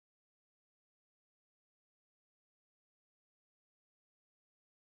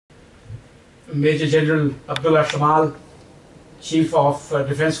Major General Abdulla Shamaal, Chief of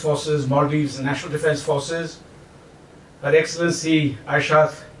Defence Forces, Maldives National Defence Forces, Her Excellency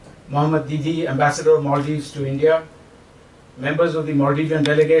Aishat Mohammed Didi, Ambassador of Maldives to India, members of the Maldivian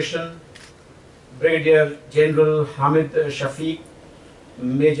delegation, Brigadier General Hamid Shafiq,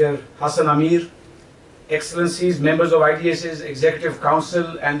 Major Hassan Amir, Excellencies, members of IDSA's Executive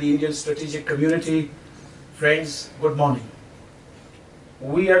Council and the Indian Strategic Community, friends, good morning.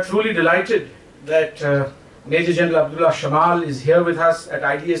 We are truly delighted that Major General Abdulla Shamaal is here with us at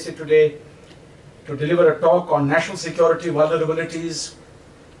IDSA today to deliver a talk on national security vulnerabilities,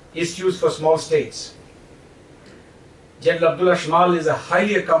 issues for small states. General Abdulla Shamaal is a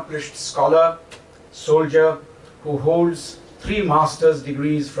highly accomplished scholar, soldier, who holds 3 master's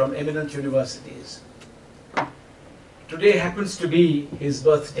degrees from eminent universities. Today happens to be his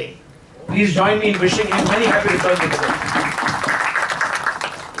birthday. Please join me in wishing him many happy returns of the day.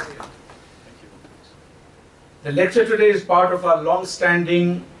 The lecture today is part of our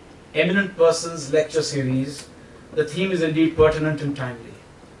long-standing Eminent Persons lecture series. The theme is indeed pertinent and timely.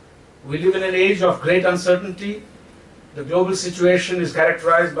 We live in an age of great uncertainty. The global situation is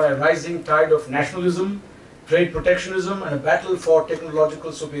characterized by a rising tide of nationalism, trade protectionism, and a battle for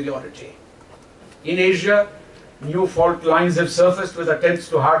technological superiority. In Asia, new fault lines have surfaced with attempts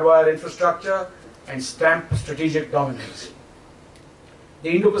to hardwire infrastructure and stamp strategic dominance. The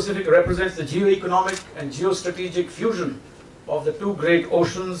Indo-Pacific represents the geo-economic and geostrategic fusion of the 2 great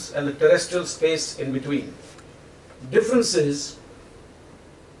oceans and the terrestrial space in between. Differences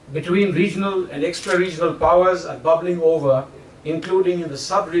between regional and extra-regional powers are bubbling over, including in the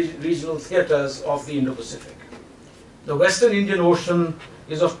sub-regional theaters of the Indo-Pacific. The Western Indian Ocean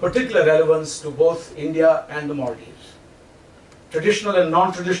is of particular relevance to both India and the Maldives. Traditional and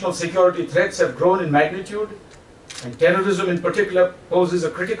non-traditional security threats have grown in magnitude, and terrorism in particular poses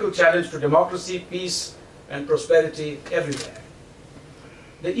a critical challenge to democracy, peace, and prosperity everywhere.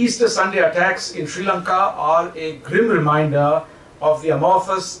 The Easter Sunday attacks in Sri Lanka are a grim reminder of the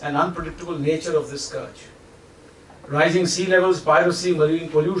amorphous and unpredictable nature of this scourge. Rising sea levels, piracy, marine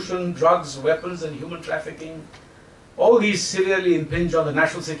pollution, drugs, weapons, and human trafficking, all these severely impinge on the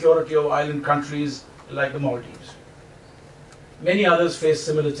national security of island countries like the Maldives. Many others face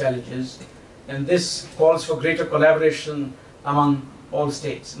similar challenges, and this calls for greater collaboration among all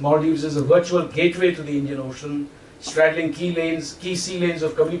states. Maldives is a virtual gateway to the Indian Ocean, straddling key sea lanes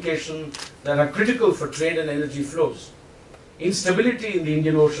of communication that are critical for trade and energy flows. Instability in the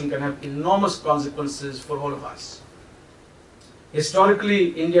Indian Ocean can have enormous consequences for all of us. Historically,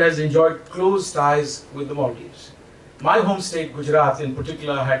 India has enjoyed close ties with the Maldives. My home state, Gujarat, in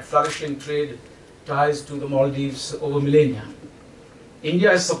particular, had flourishing trade ties to the Maldives over millennia.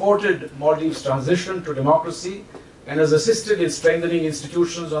 India has supported Maldives' transition to democracy and has assisted in strengthening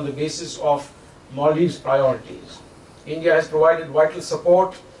institutions on the basis of Maldives' priorities. India has provided vital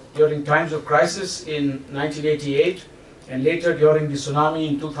support during times of crisis in 1988 and later during the tsunami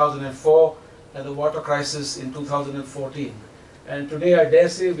in 2004 and the water crisis in 2014. And today, I dare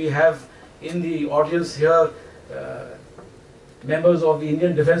say, we have in the audience here members of the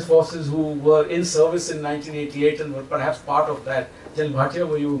Indian Defence Forces who were in service in 1988 and were perhaps part of that. General Bhatia,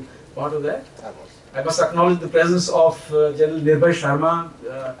 were you part of that? I was. I must acknowledge the presence of General Nirbhay Sharma,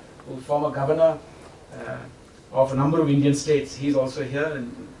 who is former governor of a number of Indian states. He is also here,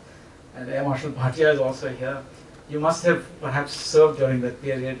 and Air Marshal Bhatia is also here. You must have perhaps served during that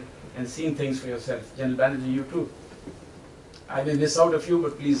period and seen things for yourself. General Banerjee, you too. I may miss out a few,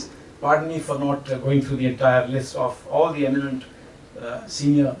 but please pardon me for not going through the entire list of all the eminent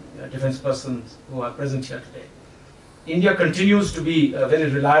senior defence persons who are present here today. India continues to be a very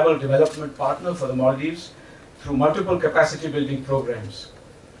reliable development partner for the Maldives through multiple capacity building programs.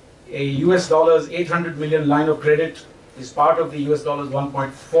 A US $800 million line of credit is part of the US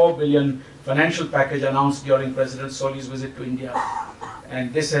 $1.4 billion financial package announced during President Soli's visit to India.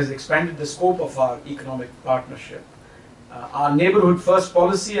 And this has expanded the scope of our economic partnership. Our neighborhood first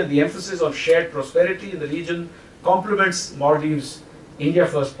policy and the emphasis on shared prosperity in the region complements Maldives' India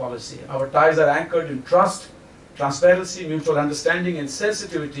first policy. Our ties are anchored in trust, transparency, mutual understanding, and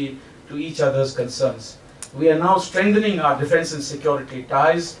sensitivity to each other's concerns. We are now strengthening our defense and security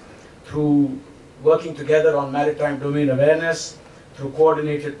ties through working together on maritime domain awareness, through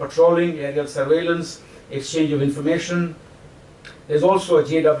coordinated patrolling, aerial surveillance, exchange of information. There's also a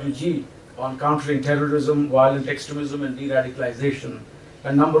JWG on countering terrorism, violent extremism, and de-radicalization.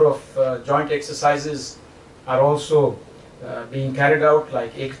 A number of joint exercises are also being carried out,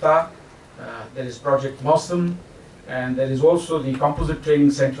 like Ekta. There is Project Mosam, and there is also the Composite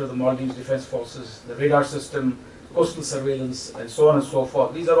Training Center of the Maldives Defence Forces, the radar system, coastal surveillance, and so on and so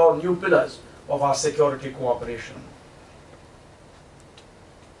forth. These are all new pillars of our security cooperation.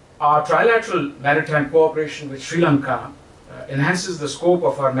 Our trilateral maritime cooperation with Sri Lanka enhances the scope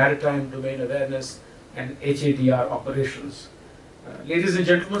of our maritime domain awareness and HADR operations. Ladies and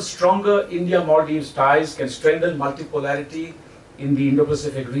gentlemen, stronger India-Maldives ties can strengthen multipolarity in the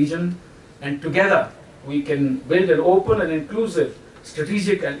Indo-Pacific region, and together we can build an open and inclusive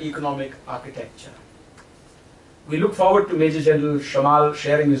strategic and economic architecture. We look forward to Major General Shamaal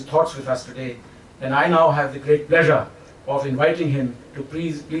sharing his thoughts with us today, and I now have the great pleasure of inviting him to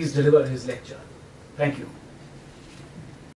please deliver his lecture. Thank you.